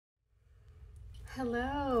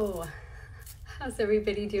Hello, how's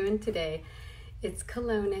everybody doing today? It's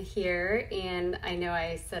Kelowna here, and I know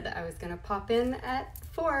I said I was gonna pop in at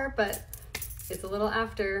 4, but it's a little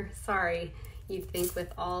after. Sorry. You'd think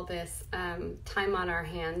with all this time on our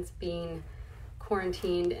hands, being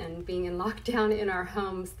quarantined and being in lockdown in our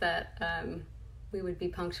homes, that we would be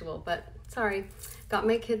punctual, but sorry. Got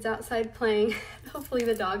my kids outside playing. Hopefully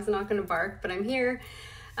the dog's not gonna bark, but I'm here.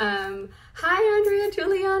 Hi Andrea,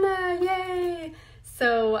 Juliana, yay!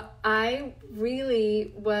 So I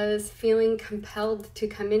really was feeling compelled to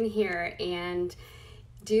come in here and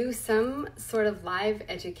do some sort of live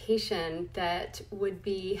education that would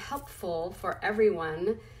be helpful for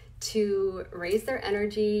everyone to raise their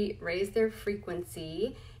energy, raise their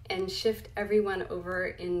frequency, and shift everyone over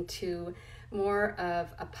into more of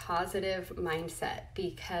a positive mindset,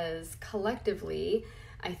 because collectively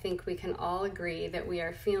I think we can all agree that we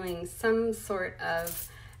are feeling some sort of,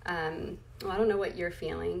 I don't know what you're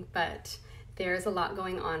feeling, but there's a lot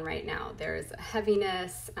going on right now. There's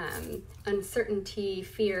heaviness, uncertainty,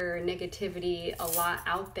 fear, negativity, a lot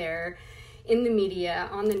out there in the media,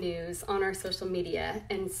 on the news, on our social media.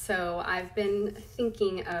 And so I've been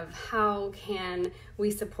thinking of how can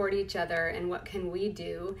we support each other and what can we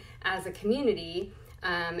do as a community,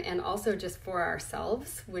 and also just for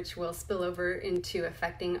ourselves, which will spill over into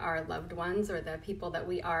affecting our loved ones or the people that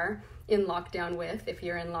we are in lockdown with, if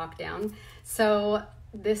you're in lockdown. So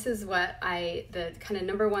this is what the kind of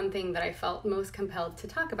number one thing that I felt most compelled to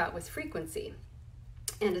talk about was frequency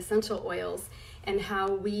and essential oils and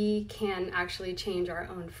how we can actually change our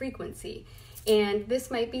own frequency. And this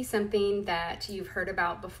might be something that you've heard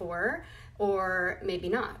about before, or maybe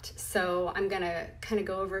not. So I'm gonna kind of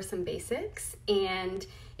go over some basics, and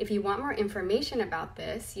if you want more information about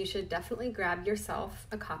this, you should definitely grab yourself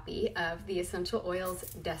a copy of the Essential Oils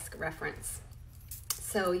Desk Reference.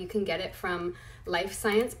 So you can get it from Life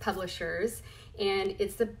Science Publishers, and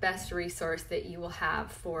it's the best resource that you will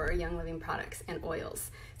have for Young Living products and oils.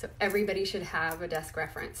 So everybody should have a desk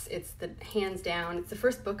reference. It's the hands down, it's the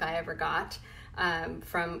first book I ever got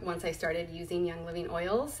from once I started using Young Living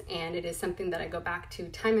oils, and it is something that I go back to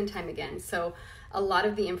time and time again. So a lot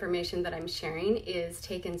of the information that I'm sharing is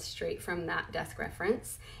taken straight from that desk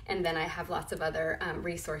reference, and then I have lots of other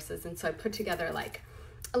resources, and so I put together like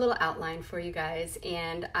a little outline for you guys,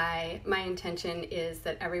 and my intention is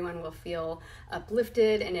that everyone will feel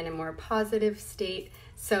uplifted and in a more positive state.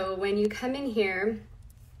 So when you come in here,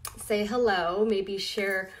 say hello, maybe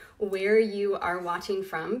share where you are watching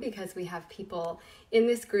from, because we have people in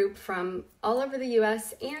this group from all over the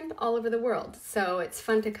US and all over the world. So it's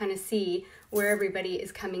fun to kind of see where everybody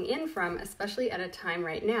is coming in from, especially at a time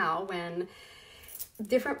right now when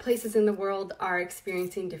different places in the world are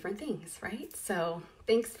experiencing different things, right? So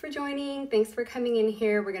thanks for joining. Thanks for coming in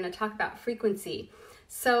here. We're going to talk about frequency.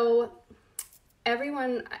 So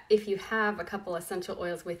everyone, if you have a couple essential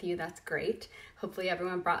oils with you, that's great. Hopefully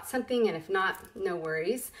everyone brought something, and if not, no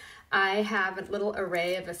worries. I have a little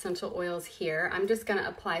array of essential oils here. I'm just going to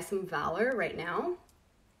apply some Valor right now.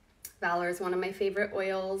 Valor is one of my favorite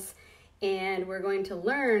oils, and we're going to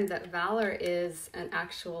learn that Valor is an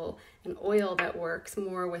oil that works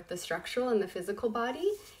more with the structural and the physical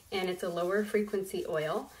body, and it's a lower frequency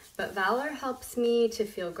oil, but Valor helps me to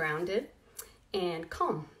feel grounded and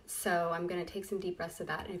calm. So I'm going to take some deep breaths of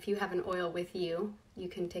that. And if you have an oil with you, you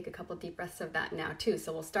can take a couple deep breaths of that now too.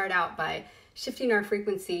 So we'll start out by shifting our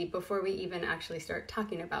frequency before we even actually start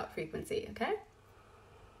talking about frequency, okay?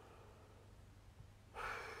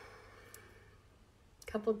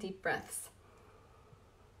 Couple deep breaths.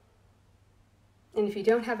 And if you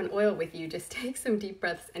don't have an oil with you, just take some deep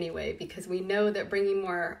breaths anyway, because we know that bringing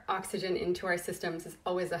more oxygen into our systems is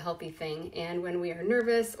always a healthy thing. And when we are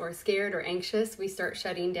nervous or scared or anxious, we start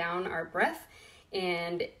shutting down our breath,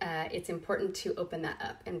 and it's important to open that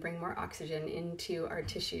up and bring more oxygen into our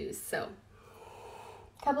tissues. So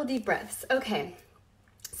a couple deep breaths. Okay,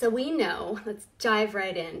 so we know, let's dive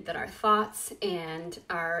right in, that our thoughts and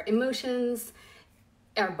our emotions,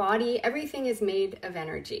 our body, everything is made of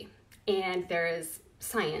energy. And there is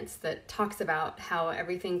science that talks about how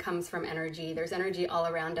everything comes from energy. There's energy all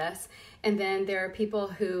around us. And then there are people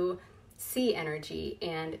who see energy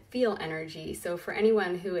and feel energy. So for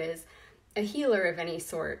anyone who is a healer of any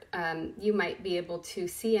sort, you might be able to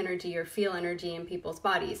see energy or feel energy in people's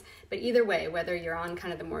bodies. But either way, whether you're on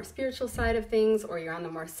kind of the more spiritual side of things or you're on the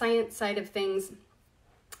more science side of things,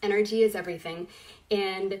 energy is everything.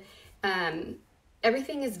 And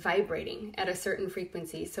everything is vibrating at a certain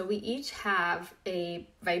frequency. So we each have a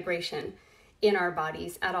vibration in our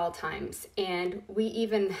bodies at all times. And we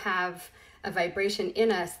even have a vibration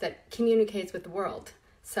in us that communicates with the world.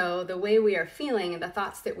 So the way we are feeling and the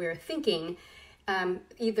thoughts that we are thinking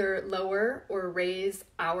either lower or raise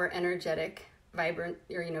our energetic vibrant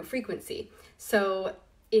or frequency. So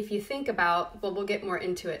if you think about, well, we'll get more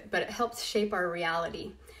into it, but it helps shape our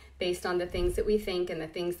reality based on the things that we think and the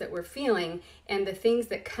things that we're feeling and the things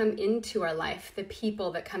that come into our life, the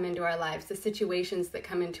people that come into our lives, the situations that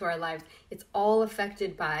come into our lives. It's all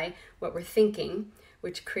affected by what we're thinking,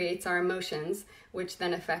 which creates our emotions, which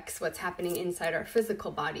then affects what's happening inside our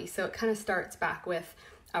physical body. So it kind of starts back with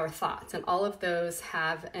our thoughts, and all of those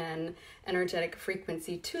have an energetic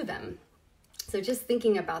frequency to them. So just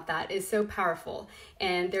thinking about that is so powerful.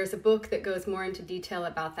 And there's a book that goes more into detail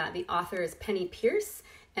about that. The author is Penny Pierce,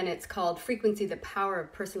 and it's called Frequency, the Power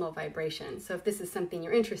of Personal Vibration. So if this is something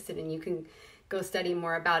you're interested in, you can go study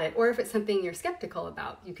more about it. Or if it's something you're skeptical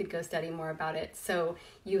about, you could go study more about it so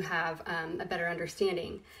you have a better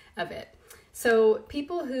understanding of it. So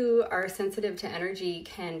people who are sensitive to energy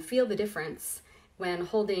can feel the difference when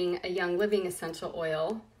holding a Young Living essential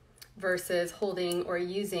oil versus holding or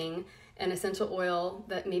using an essential oil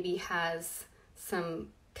that maybe has some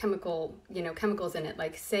chemicals in it.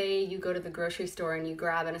 Like say you go to the grocery store and you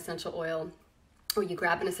grab an essential oil, or you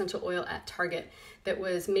grab an essential oil at Target that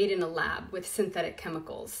was made in a lab with synthetic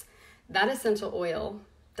chemicals. That essential oil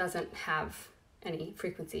doesn't have any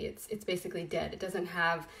frequency. It's basically dead. It doesn't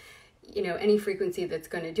have any frequency that's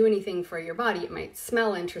going to do anything for your body. It might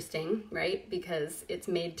smell interesting, right? Because it's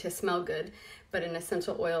made to smell good, but an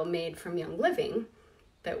essential oil made from Young Living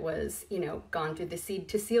that was, gone through the seed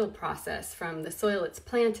to seal process from the soil it's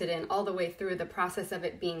planted in all the way through the process of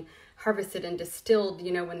it being harvested and distilled,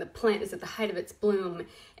 when the plant is at the height of its bloom,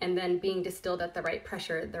 and then being distilled at the right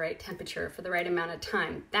pressure, the right temperature for the right amount of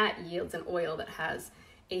time, that yields an oil that has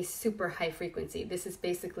a super high frequency. This is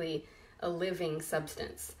basically a living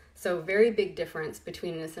substance. So very big difference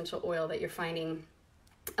between an essential oil that you're finding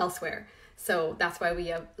elsewhere. So that's why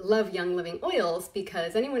we love Young Living oils,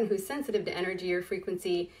 because anyone who's sensitive to energy or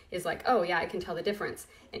frequency is like, oh yeah, I can tell the difference.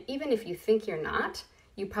 And even if you think you're not,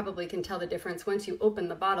 you probably can tell the difference once you open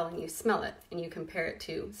the bottle and you smell it and you compare it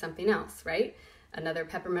to something else, right? Another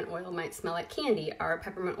peppermint oil might smell like candy. Our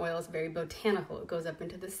peppermint oil is very botanical. It goes up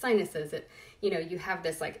into the sinuses. You have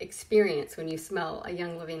this like experience when you smell a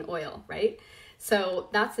Young Living oil, right? So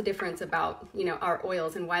that's the difference about, our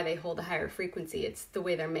oils and why they hold a higher frequency. It's the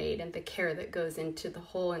way they're made and the care that goes into the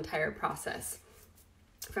whole entire process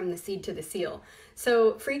from the seed to the seal.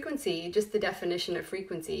 So frequency, just the definition of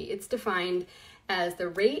frequency, it's defined as the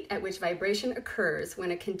rate at which vibration occurs when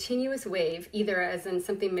a continuous wave, either as in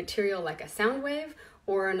something material like a sound wave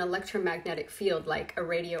or an electromagnetic field like a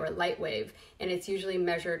radio or light wave, and it's usually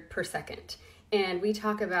measured per second. And we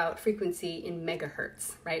talk about frequency in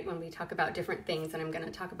megahertz, right? When we talk about different things, and I'm going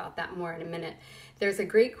to talk about that more in a minute. There's a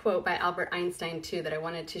great quote by Albert Einstein too that I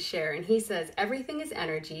wanted to share, and he says, everything is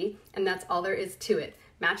energy, and that's all there is to it.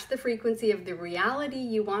 Match the frequency of the reality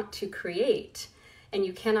you want to create, and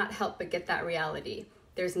you cannot help but get that reality.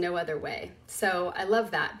 There's no other way. So I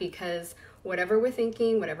love that, because whatever we're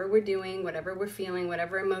thinking, whatever we're doing, whatever we're feeling,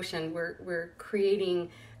 whatever emotion, we're creating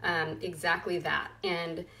exactly that.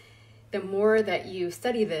 And the more that you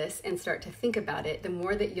study this and start to think about it, the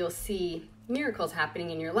more that you'll see miracles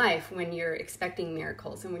happening in your life when you're expecting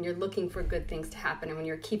miracles and when you're looking for good things to happen and when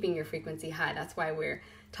you're keeping your frequency high. That's why we're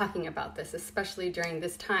talking about this, especially during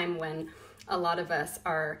this time when a lot of us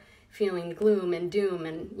are feeling gloom and doom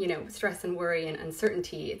and, stress and worry and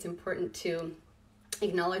uncertainty. It's important to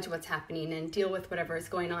acknowledge what's happening and deal with whatever is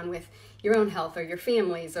going on with your own health or your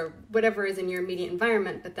families or whatever is in your immediate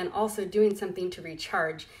environment, but then also doing something to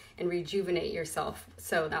recharge and rejuvenate yourself.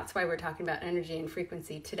 So that's why we're talking about energy and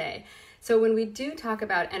frequency today. So when we do talk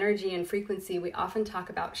about energy and frequency, we often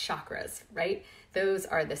talk about chakras, right? Those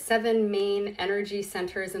are the 7 main energy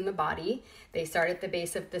centers in the body. They start at the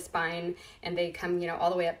base of the spine and they come,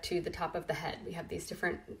 all the way up to the top of the head. We have these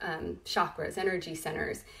different chakras, energy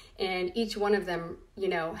centers, and each one of them,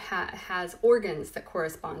 has organs that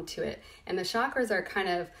correspond to it. And the chakras are kind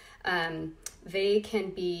of, they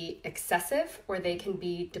can be excessive or they can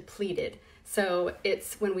be depleted. So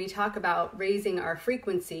it's when we talk about raising our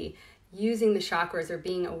frequency, using the chakras or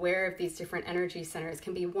being aware of these different energy centers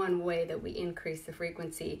can be one way that we increase the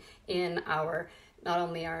frequency in our, not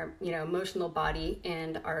only our emotional body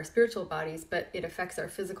and our spiritual bodies, but it affects our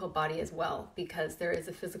physical body as well, because there is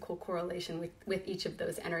a physical correlation with each of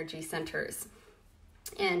those energy centers.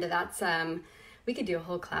 And that's we could do a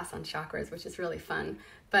whole class on chakras, which is really fun.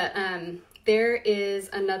 But there is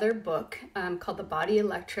another book called The Body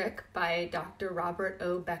Electric by Dr. Robert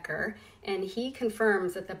O. Becker, and he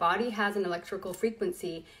confirms that the body has an electrical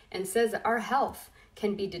frequency and says that our health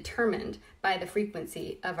can be determined by the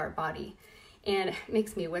frequency of our body. And it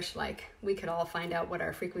makes me wish like we could all find out what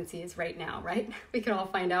our frequency is right now, right? We could all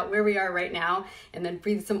find out where we are right now and then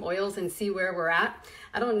breathe some oils and see where we're at.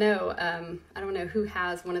 I don't know who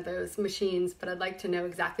has one of those machines, but I'd like to know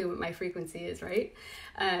exactly what my frequency is, right?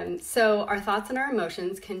 So our thoughts and our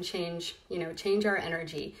emotions can change our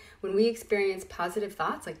energy. When we experience positive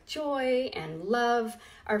thoughts like joy and love,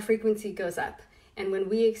 our frequency goes up. And when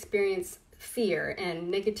we experience fear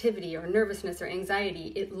and negativity or nervousness or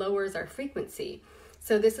anxiety, it lowers our frequency.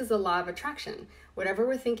 So this is the law of attraction. Whatever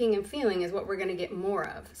we're thinking and feeling is what we're going to get more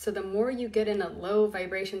of. So the more you get in a low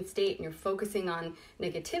vibration state and you're focusing on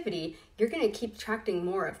negativity, you're going to keep attracting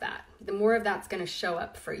more of that. The more of that's going to show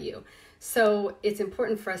up for you. So it's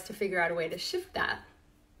important for us to figure out a way to shift that.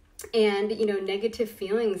 And, negative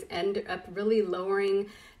feelings end up really lowering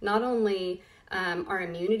not only our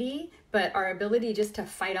immunity, but our ability just to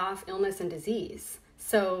fight off illness and disease.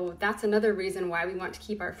 So that's another reason why we want to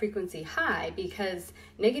keep our frequency high, because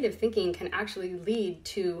negative thinking can actually lead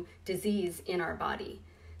to disease in our body.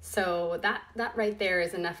 So that right there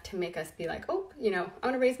is enough to make us be like, I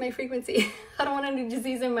want to raise my frequency. I don't want any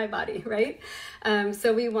disease in my body, right?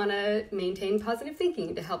 So we want to maintain positive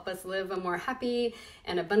thinking to help us live a more happy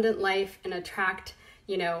and abundant life and attract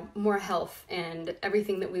more health and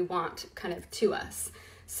everything that we want kind of to us.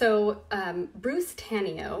 So Bruce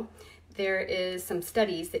Tanio, there is some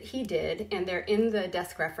studies that he did, and they're in the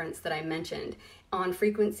desk reference that I mentioned on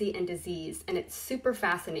frequency and disease, and it's super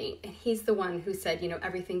fascinating. And he's the one who said,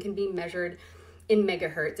 everything can be measured in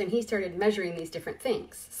megahertz, and he started measuring these different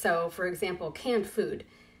things. So for example, canned food,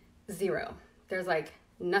 0. There's like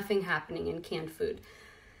nothing happening in canned food.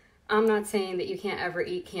 I'm not saying that you can't ever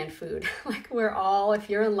eat canned food. Like if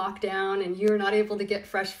you're in lockdown and you're not able to get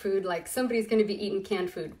fresh food, like somebody's going to be eating canned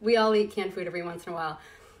food. We all eat canned food every once in a while.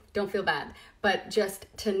 Don't feel bad. But just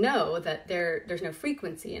to know that there's no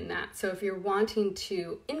frequency in that. So if you're wanting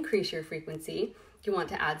to increase your frequency, you want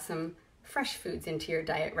to add some fresh foods into your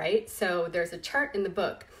diet, right? So there's a chart in the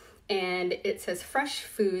book, and it says fresh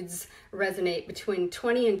foods resonate between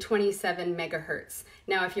 20 and 27 megahertz.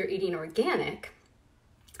 Now, if you're eating organic,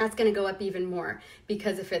 that's going to go up even more,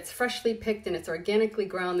 because if it's freshly picked and it's organically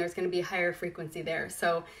grown, there's going to be a higher frequency there.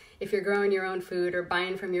 So if you're growing your own food or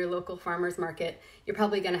buying from your local farmer's market, you're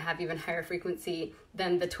probably going to have even higher frequency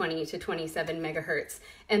than the 20 to 27 megahertz.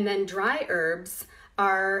 And then dry herbs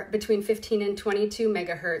are between 15 and 22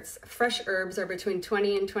 megahertz. Fresh herbs are between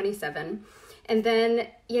 20 and 27. And then,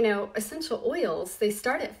 essential oils, they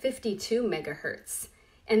start at 52 megahertz,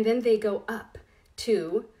 and then they go up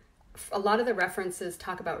to, a lot of the references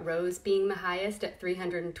talk about rose being the highest at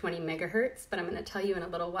 320 megahertz, but I'm going to tell you in a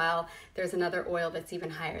little while, there's another oil that's even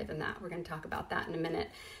higher than that. We're going to talk about that in a minute.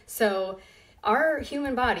 So our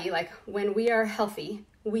human body, like when we are healthy,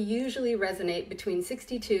 we usually resonate between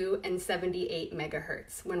 62 and 78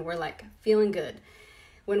 megahertz when we're like feeling good.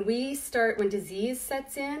 When disease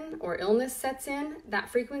sets in or illness sets in, that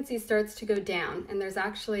frequency starts to go down. And there's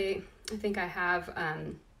actually, I think I have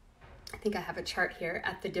a chart here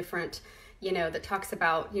at the different, that talks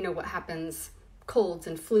about, what happens, colds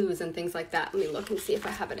and flus and things like that. Let me look and see if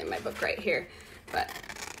I have it in my book right here. But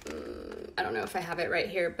I don't know if I have it right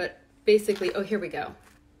here, but basically, here we go.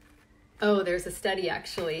 Oh, there's a study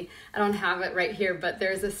actually. I don't have it right here, but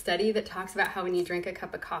there's a study that talks about how when you drink a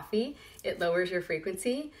cup of coffee, it lowers your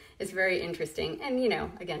frequency. It's very interesting. And,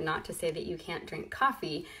 again, not to say that you can't drink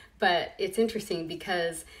coffee, but it's interesting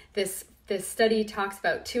because this study talks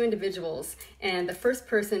about 2 individuals, and the first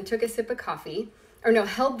person took a sip of coffee,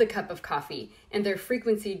 held the cup of coffee, and their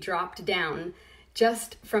frequency dropped down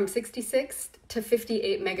just from 66 to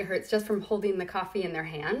 58 megahertz just from holding the coffee in their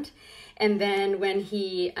hand. And then when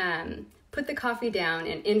he put the coffee down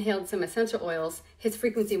and inhaled some essential oils, his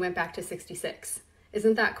frequency went back to 66.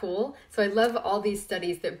 Isn't that cool? So I love all these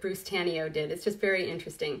studies that Bruce Tanio did. It's just very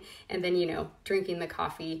interesting. And then, drinking the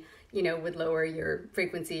coffee, would lower your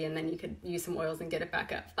frequency, and then you could use some oils and get it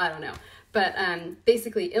back up. I don't know. But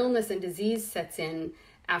basically illness and disease sets in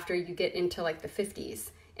after you get into like the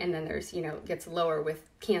 50s. And then there's, gets lower with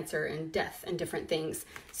cancer and death and different things.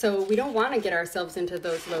 So we don't want to get ourselves into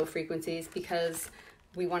those low frequencies because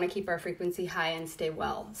we want to keep our frequency high and stay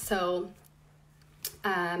well. So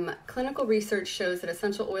clinical research shows that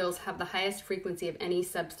essential oils have the highest frequency of any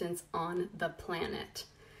substance on the planet.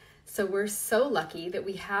 So we're so lucky that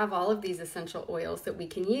we have all of these essential oils that we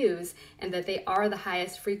can use, and that they are the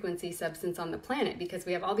highest frequency substance on the planet, because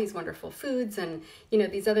we have all these wonderful foods and,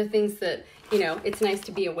 these other things that, it's nice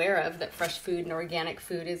to be aware of, that fresh food and organic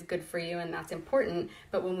food is good for you, and that's important.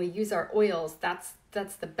 But when we use our oils, that's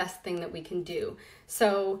the best thing that we can do.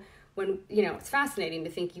 So when, it's fascinating to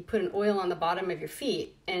think you put an oil on the bottom of your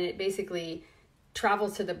feet and it basically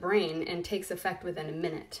travels to the brain and takes effect within a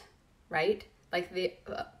minute, right? Like the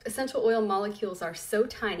essential oil molecules are so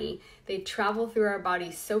tiny, they travel through our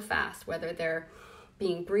body so fast, whether they're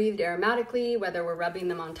being breathed aromatically, whether we're rubbing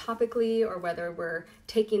them on topically, or whether we're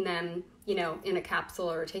taking them, in a capsule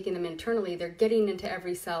or taking them internally, they're getting into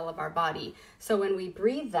every cell of our body. So when we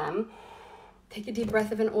breathe them, take a deep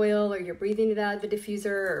breath of an oil, or you're breathing it out of the diffuser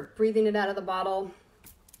or breathing it out of the bottle,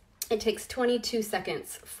 it takes 22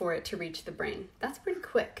 seconds for it to reach the brain. That's pretty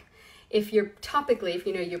quick. If you're topically, if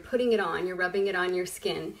you're putting it on, you're rubbing it on your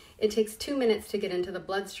skin, it takes 2 minutes to get into the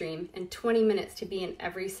bloodstream and 20 minutes to be in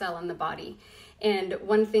every cell in the body. And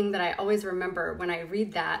one thing that I always remember when I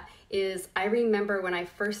read that is I remember when I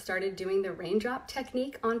first started doing the raindrop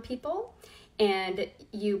technique on people, and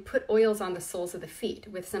you put oils on the soles of the feet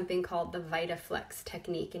with something called the VitaFlex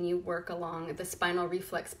technique, and you work along the spinal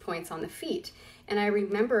reflex points on the feet. And I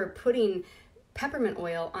remember putting peppermint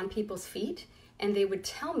oil on people's feet, and they would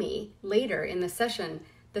tell me later in the session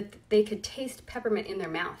that they could taste peppermint in their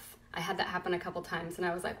mouth. I had that happen a couple times, and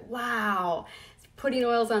I was like, wow, putting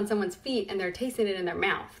oils on someone's feet and they're tasting it in their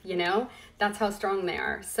mouth, That's how strong they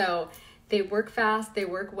are. So they work fast, they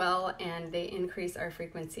work well, and they increase our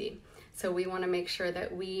frequency. So we want to make sure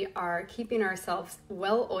that we are keeping ourselves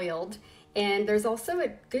well oiled. And there's also a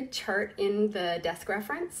good chart in the desk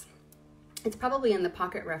reference. It's probably in the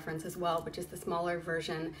pocket reference as well, which is the smaller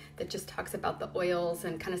version that just talks about the oils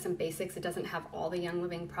and kind of some basics. It doesn't have all the Young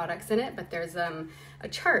Living products in it, but there's a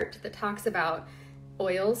chart that talks about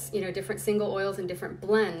oils, different single oils and different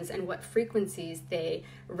blends and what frequencies they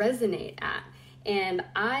resonate at. And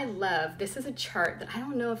I love, this is a chart that I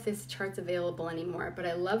don't know if this chart's available anymore, but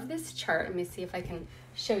I love this chart. Let me see if I can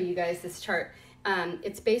show you guys this chart.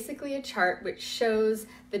 It's basically a chart which shows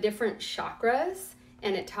the different chakras,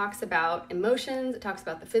 and it talks about emotions, it talks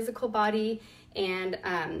about the physical body,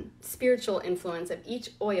 and spiritual influence of each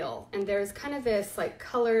oil. And there's kind of this like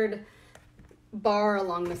colored bar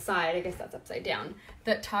along the side, I guess that's upside down,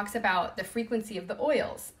 that talks about the frequency of the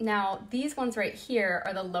oils. Now, these ones right here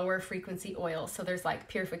are the lower frequency oils. So there's like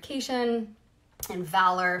purification and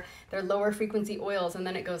valor, they're lower frequency oils, and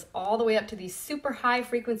then it goes all the way up to these super high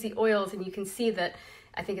frequency oils, and you can see that,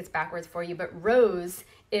 I think it's backwards for you, but rose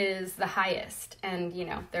is the highest. And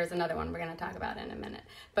there's another one we're going to talk about in a minute.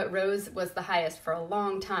 But rose was the highest for a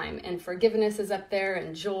long time, and forgiveness is up there,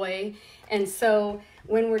 and joy. And so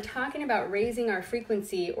when we're talking about raising our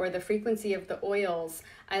frequency or the frequency of the oils,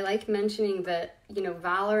 I like mentioning that,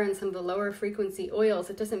 valor and some of the lower frequency oils,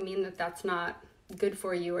 it doesn't mean that that's not good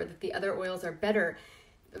for you or that the other oils are better.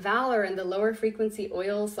 Valor and the lower frequency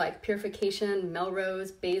oils like purification,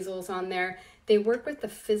 Melrose, basil's on there, they work with the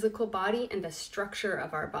physical body and the structure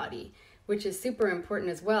of our body, which is super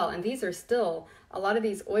important as well. And these are still, a lot of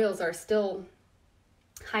these oils are still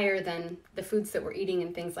higher than the foods that we're eating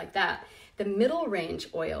and things like that. The middle range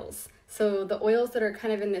oils, so the oils that are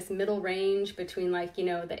kind of in this middle range between the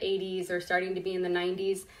 80s or starting to be in the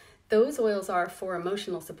 90s, those oils are for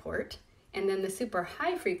emotional support. And then the super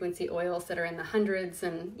high frequency oils that are in the hundreds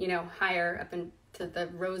and, higher up into the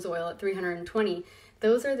rose oil at 320,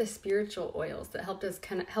 those are the spiritual oils that help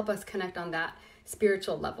us connect on that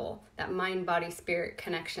spiritual level, that mind, body, spirit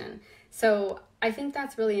connection. So I think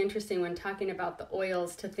that's really interesting when talking about the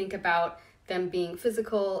oils to think about them being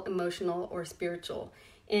physical, emotional, or spiritual.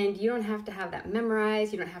 And you don't have to have that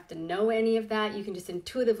memorized. You don't have to know any of that. You can just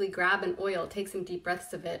intuitively grab an oil, take some deep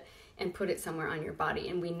breaths of it, and put it somewhere on your body.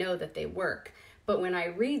 And we know that they work. But when I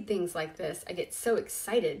read things like this, I get so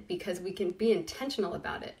excited because we can be intentional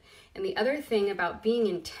about it. And the other thing about being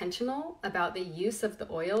intentional about the use of the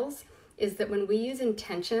oils is that when we use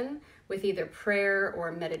intention with either prayer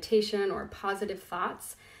or meditation or positive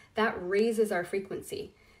thoughts, that raises our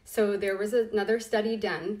frequency. So there was another study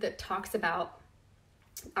done that talks about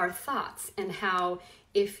our thoughts and how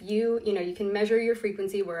if you can measure your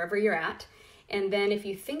frequency wherever you're at, and then if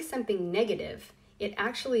you think something negative, it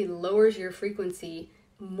actually lowers your frequency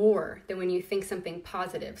more than when you think something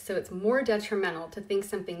positive. So it's more detrimental to think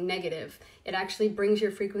something negative. It actually brings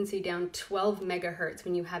your frequency down 12 megahertz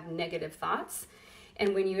when you have negative thoughts.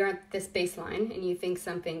 And when you're at this baseline and you think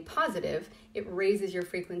something positive, it raises your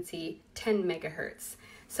frequency 10 megahertz.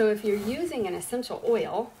 So if you're using an essential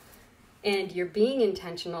oil and you're being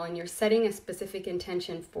intentional and you're setting a specific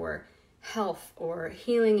intention for health or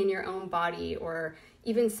healing in your own body, or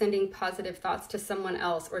even sending positive thoughts to someone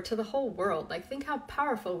else or to the whole world, think how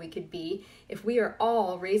powerful we could be if we are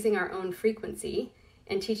all raising our own frequency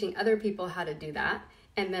and teaching other people how to do that.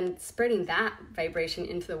 and then spreading that vibration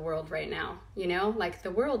into the world right now. You know, like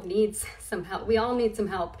the world needs some help. We all need some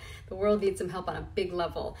help. The world needs some help on a big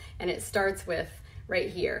level, and it starts with right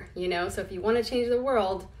here, you know? So if you want to change the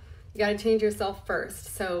world, you got to change yourself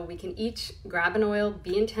first. So we can each grab an oil,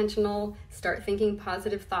 be intentional, start thinking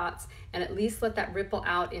positive thoughts, and at least let that ripple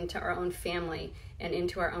out into our own family and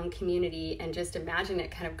into our own community, and just imagine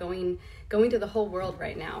it kind of going to the whole world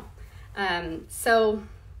right now. So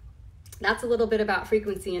that's a little bit about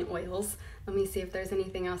frequency and oils. Let me see if there's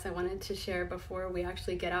anything else I wanted to share before we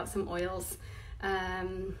actually get out some oils. I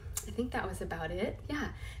think that was about it. Yeah.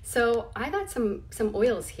 So I got some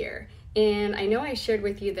oils here, and I know I shared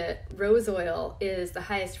with you that rose oil is the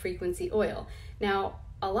highest frequency oil. Now,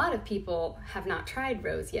 a lot of people have not tried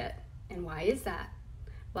rose yet. And why is that?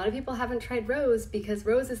 A lot of people haven't tried rose because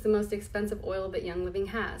rose is the most expensive oil that Young Living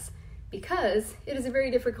has, because it is a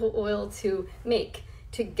very difficult oil to make,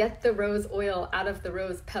 to get the rose oil out of the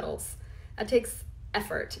rose petals. That takes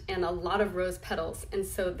effort and a lot of rose petals, and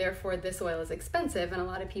so therefore this oil is expensive, and a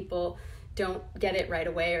lot of people don't get it right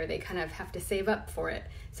away, or they kind of have to save up for it.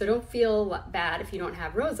 So don't feel bad if you don't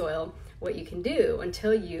have rose oil. What you can do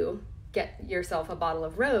until you get yourself a bottle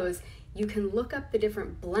of rose, you can look up the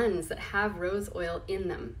different blends that have rose oil in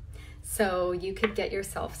them. So you could get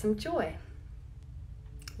yourself some joy,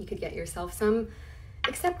 you could get yourself some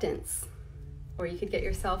acceptance, or you could get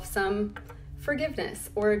yourself some forgiveness,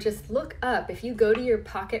 or just look up. If you go to your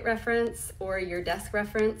pocket reference or your desk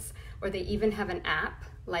reference, or they even have an app,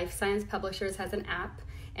 Life Science Publishers has an app,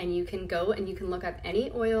 and you can go and you can look up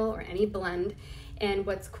any oil or any blend. And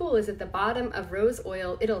what's cool is at the bottom of rose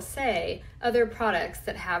oil, it'll say other products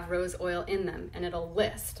that have rose oil in them, and it'll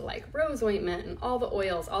list like rose ointment and all the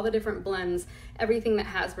oils, all the different blends, everything that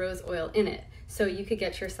has rose oil in it. So you could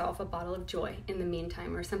get yourself a bottle of joy in the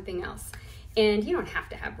meantime, or something else. And you don't have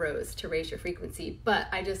to have rose to raise your frequency, but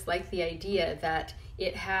I just like the idea that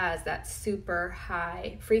it has that super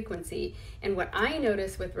high frequency. And what I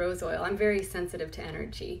notice with rose oil, I'm very sensitive to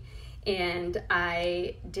energy. And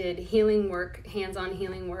I did healing work, hands-on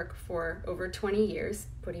healing work for over 20 years,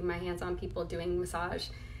 putting my hands on people, doing massage,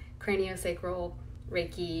 craniosacral,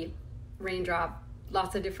 Reiki, raindrop,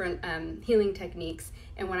 lots of different healing techniques.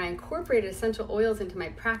 And when I incorporated essential oils into my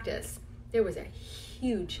practice, there was a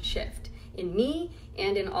huge shift in me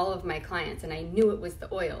and in all of my clients, and I knew it was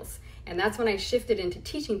the oils. And that's when I shifted into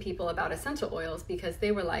teaching people about essential oils, because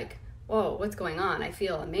they were like, whoa, what's going on? I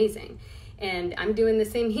feel amazing. And I'm doing the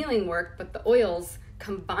same healing work, but the oils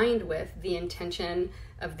combined with the intention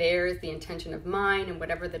of theirs, the intention of mine, and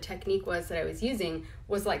whatever the technique was that I was using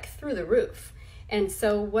was like through the roof. And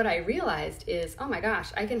so what I realized is, oh my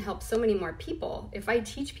gosh, I can help so many more people if I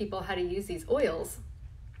teach people how to use these oils.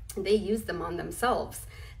 They use them on themselves.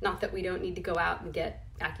 Not that we don't need to go out and get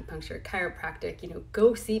acupuncture, chiropractic,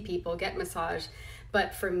 go see people, get massage.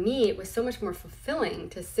 But for me, it was so much more fulfilling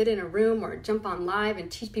to sit in a room or jump on live and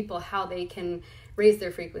teach people how they can raise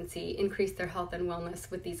their frequency, increase their health and wellness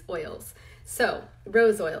with these oils. So,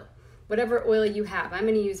 rose oil, whatever oil you have, I'm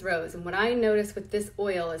going to use rose. And what I notice with this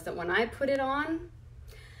oil is that when I put it on,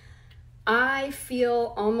 I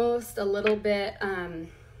feel almost a little bit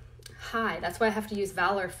high. That's why I have to use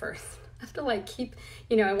Valor first. I have to keep,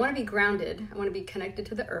 I want to be grounded. I want to be connected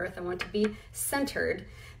to the earth. I want to be centered,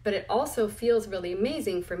 but it also feels really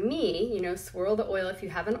amazing for me, swirl the oil. If you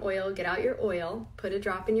have an oil, get out your oil, put a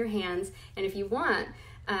drop in your hands. And if you want,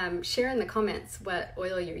 share in the comments what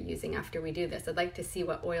oil you're using after we do this. I'd like to see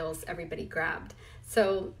what oils everybody grabbed.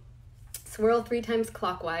 So swirl 3 times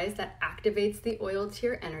clockwise. That activates the oil to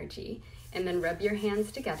your energy. And then rub your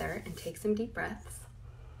hands together and take some deep breaths.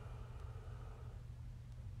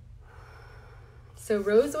 So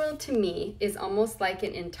rose oil to me is almost like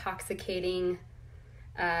an intoxicating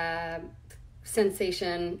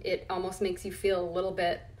sensation. It almost makes you feel a little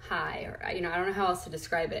bit high, or I don't know how else to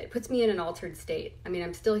describe it. It puts me in an altered state. I mean,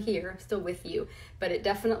 I'm still here, I'm still with you, but it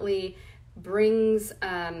definitely brings,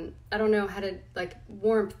 I don't know how to,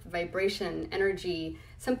 warmth, vibration, energy,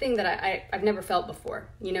 something that I've never felt before,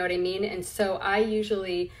 you know what I mean? And so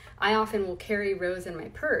I often will carry rose in my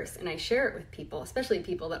purse, and I share it with people, especially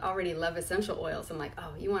people that already love essential oils. I'm like,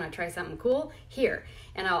 oh, you want to try something cool? Here.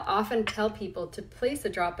 And I'll often tell people to place a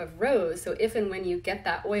drop of rose, so if and when you get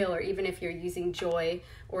that oil, or even if you're using Joy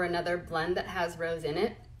or another blend that has rose in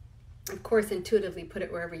it, of course, intuitively put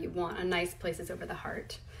it wherever you want, on nice places over the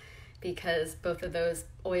heart. because both of those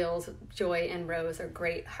oils, joy and rose, are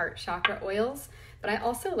great heart chakra oils. But I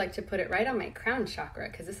also like to put it right on my crown chakra,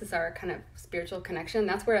 because this is our kind of spiritual connection.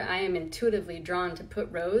 That's where I am intuitively drawn to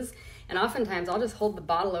put rose. And oftentimes I'll just hold the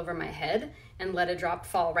bottle over my head and let a drop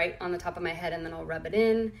fall right on the top of my head, and then I'll rub it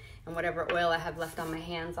in, and whatever oil I have left on my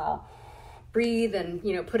hands, I'll breathe and,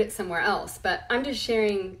 put it somewhere else. But I'm just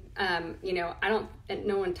sharing,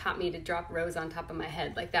 no one taught me to drop rose on top of my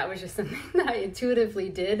head. Like, that was just something that I intuitively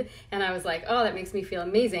did. And I was like, oh, that makes me feel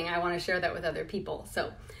amazing. I want to share that with other people.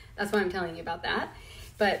 So that's why I'm telling you about that.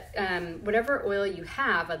 But whatever oil you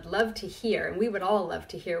have, I'd love to hear, and we would all love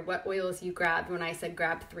to hear what oils you grabbed when I said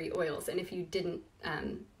grab 3 oils. And if you didn't,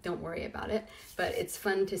 don't worry about it. But it's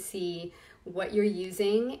fun to see what you're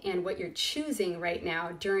using and what you're choosing right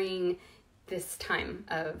now during this time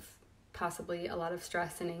of possibly a lot of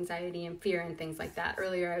stress and anxiety and fear and things like that.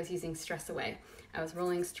 Earlier I was using Stress Away. I was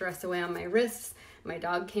rolling Stress Away on my wrists. My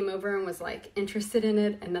dog came over and was like interested in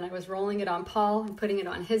it, and then I was rolling it on Paul and putting it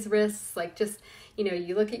on his wrists. Like, just,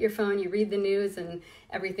 you look at your phone, you read the news, and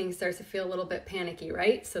everything starts to feel a little bit panicky,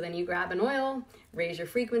 right? So then you grab an oil, raise your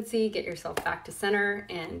frequency, get yourself back to center,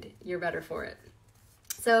 and you're better for it.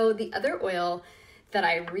 So the other oil that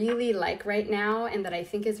I really like right now, and that I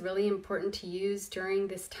think is really important to use during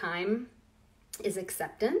this time, is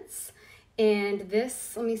acceptance. And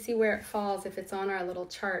this, let me see where it falls, if it's on our little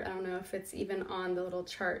chart. I don't know if it's even on the little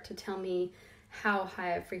chart to tell me how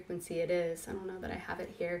high a frequency it is. I don't know that I have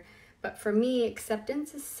it here. But for me,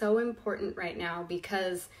 acceptance is so important right now,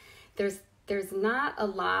 because there's not a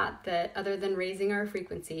lot that, other than raising our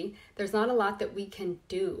frequency, there's not a lot that we can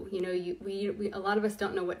do. A lot of us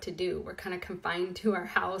don't know what to do. We're kind of confined to our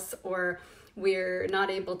house, or we're not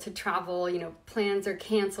able to travel, plans are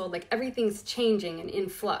canceled, like everything's changing and in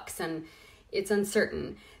flux, and it's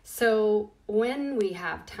uncertain. So when we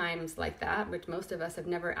have times like that, which most of us have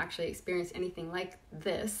never actually experienced anything like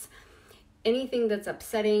this, anything that's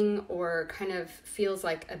upsetting or kind of feels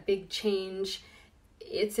like a big change,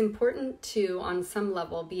 it's important to, on some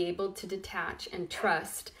level, be able to detach and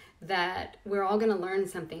trust that we're all going to learn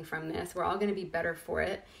something from this. We're all going to be better for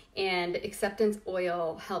it. And acceptance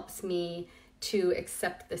oil helps me to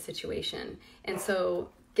accept the situation. And so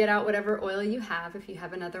get out whatever oil you have, if you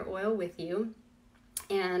have another oil with you,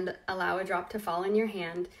 and allow a drop to fall in your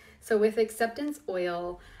hand. So with acceptance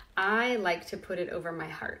oil, I like to put it over my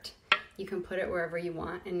heart. You can put it wherever you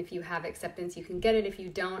want, and if you have acceptance, you can get it. If you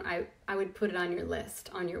don't, I would put it on your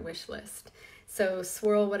list, on your wish list. So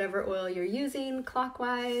swirl whatever oil you're using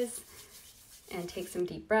clockwise and take some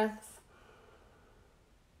deep breaths.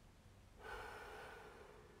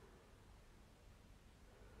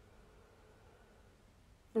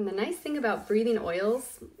 And the nice thing about breathing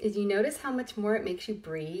oils is you notice how much more it makes you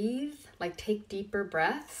breathe, like take deeper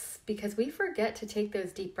breaths, because we forget to take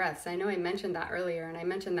those deep breaths. I know I mentioned that earlier, and I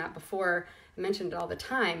mentioned that before. I mentioned it all the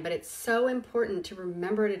time, but it's so important to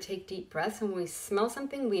remember to take deep breaths. When we smell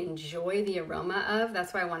something we enjoy the aroma of,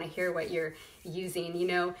 that's why I want to hear what you're using.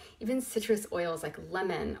 Even citrus oils like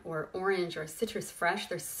lemon or orange or citrus fresh,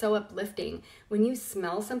 they're so uplifting. When you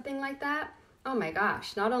smell something like that, oh my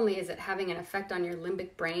gosh, not only is it having an effect on your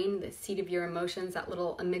limbic brain, the seat of your emotions, that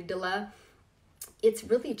little amygdala, it's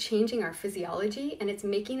really changing our physiology, and it's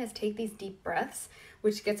making us take these deep breaths,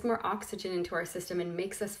 which gets more oxygen into our system and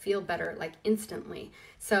makes us feel better, like instantly.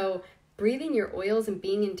 So breathing your oils and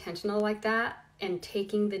being intentional like that, and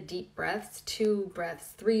taking the deep breaths, 2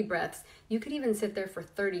 breaths, 3 breaths, you could even sit there for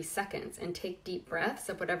 30 seconds and take deep breaths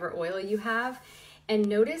of whatever oil you have, and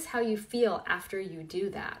notice how you feel after you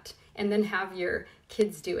do that. And then have your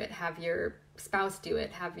kids do it, have your spouse do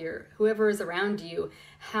it, have your whoever is around you,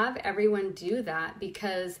 have everyone do that,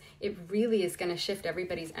 because it really is going to shift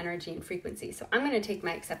everybody's energy and frequency. So I'm going to take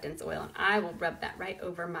my acceptance oil and I will rub that right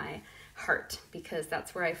over my heart, because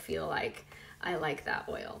that's where I feel like I like that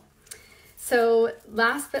oil. So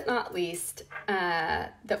last but not least,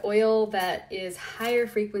 the oil that is higher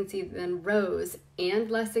frequency than rose and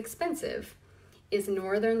less expensive is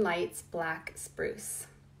Northern Lights Black Spruce.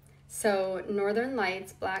 So Northern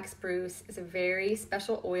Lights Black Spruce is a very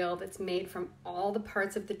special oil that's made from all the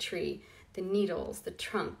parts of the tree, the needles, the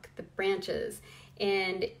trunk, the branches,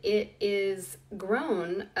 and it is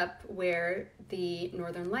grown up where the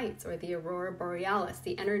northern lights, or the aurora borealis,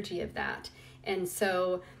 the energy of that. And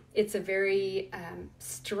so it's a very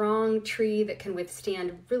strong tree that can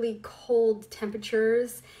withstand really cold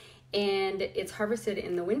temperatures, and it's harvested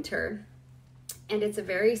in the winter. And it's a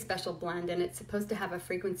very special blend, and it's supposed to have a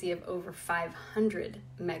frequency of over 500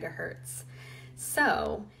 megahertz.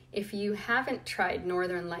 So if you haven't tried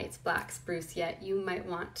Northern Lights Black Spruce yet, you might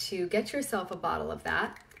want to get yourself a bottle of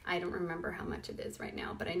that. I don't remember how much it is right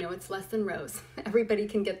now, but I know it's less than rose. Everybody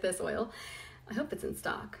can get this oil. I hope it's in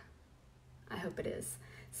stock. I hope it is.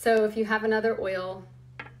 So if you have another oil,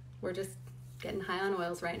 we're just getting high on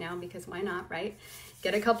oils right now because why not, right?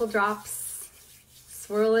 Get a couple drops,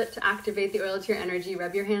 swirl it to activate the oil to your energy,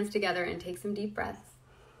 rub your hands together and take some deep breaths.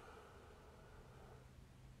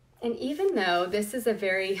 And even though this is a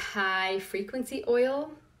very high frequency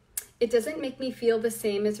oil, it doesn't make me feel the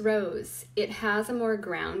same as rose. It has a more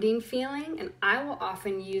grounding feeling, and I will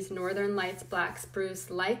often use Northern Lights black spruce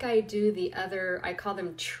like I do the other, I call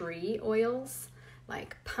them tree oils,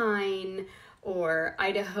 like pine or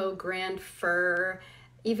Idaho grand fir,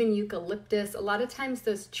 even eucalyptus. A lot of times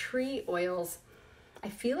those tree oils, I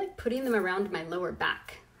feel like putting them around my lower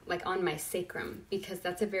back, like on my sacrum, because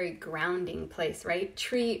that's a very grounding place, right?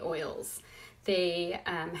 Tree oils. They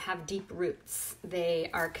have deep roots.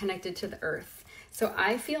 They are connected to the earth. So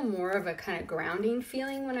I feel more of a kind of grounding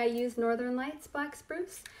feeling when I use Northern Lights black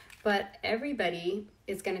spruce, but everybody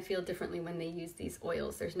is going to feel differently when they use these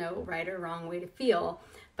oils. There's no right or wrong way to feel,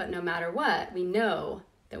 but no matter what, we know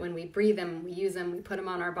that when we breathe them, we use them, we put them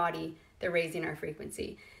on our body, they're raising our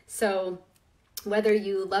frequency. So whether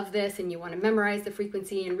you love this and you want to memorize the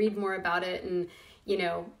frequency and read more about it and, you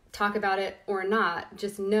know, talk about it or not,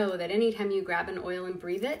 just know that anytime you grab an oil and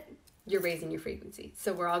breathe it, you're raising your frequency.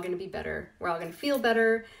 So we're all going to be better. We're all going to feel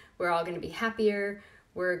better. We're all going to be happier.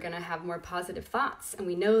 We're going to have more positive thoughts. And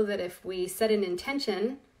we know that if we set an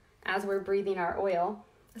intention as we're breathing our oil,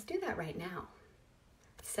 let's do that right now.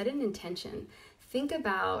 Set an intention. Think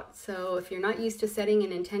about, so if you're not used to setting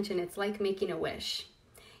an intention, it's like making a wish.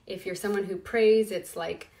 If you're someone who prays, it's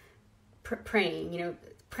like praying, you know,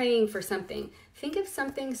 praying for something. Think of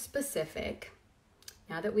something specific.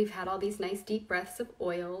 Now that we've had all these nice deep breaths of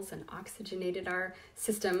oils and oxygenated our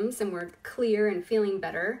systems and we're clear and feeling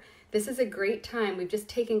better, this is a great time. We've just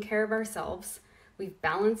taken care of ourselves. We've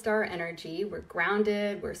balanced our energy. We're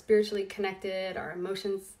grounded. We're spiritually connected. Our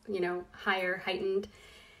emotions, you know, higher, heightened.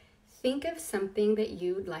 Think of something that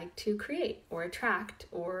you'd like to create or attract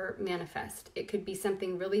or manifest. It could be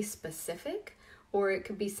something really specific, or it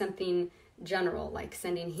could be something general, like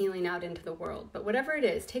sending healing out into the world. But whatever it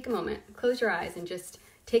is, take a moment, close your eyes, and just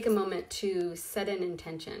take a moment to set an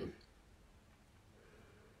intention.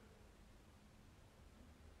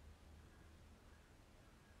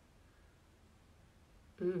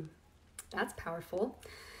 That's powerful.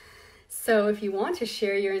 So if you want to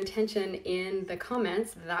share your intention in the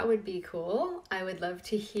comments, that would be cool. I would love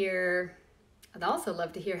to hear, I'd also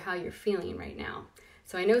love to hear how you're feeling right now.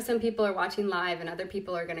 So I know some people are watching live and other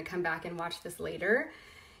people are going to come back and watch this later,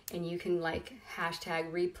 and you can like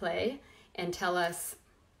hashtag replay and tell us,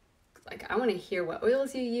 like, I want to hear what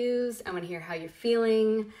oils you use. I want to hear how you're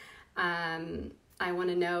feeling. I want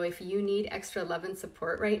to know if you need extra love and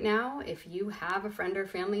support right now. If you have a friend or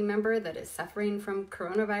family member that is suffering from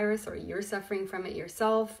coronavirus, or you're suffering from it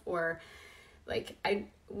yourself, or like,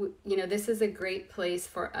 you know, this is a great place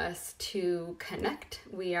for us to connect.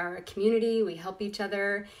 We are a community, we help each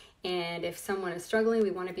other, and if someone is struggling,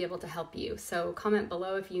 we want to be able to help you. So comment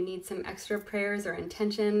below if you need some extra prayers or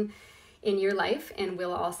intention in your life, and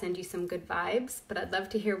we'll all send you some good vibes. But I'd love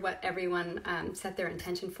to hear what everyone set their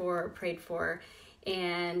intention for or prayed for.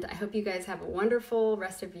 And I hope you guys have a wonderful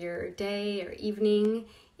rest of your day or evening,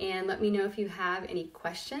 and let me know if you have any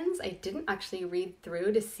questions. I didn't actually read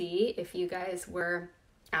through to see if you guys were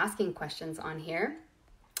asking questions on here,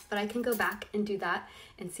 but I can go back and do that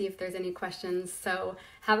and see if there's any questions. So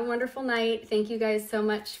have a wonderful night. Thank you guys so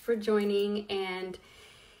much for joining, and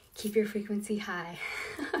keep your frequency high.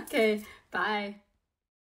 Okay, bye.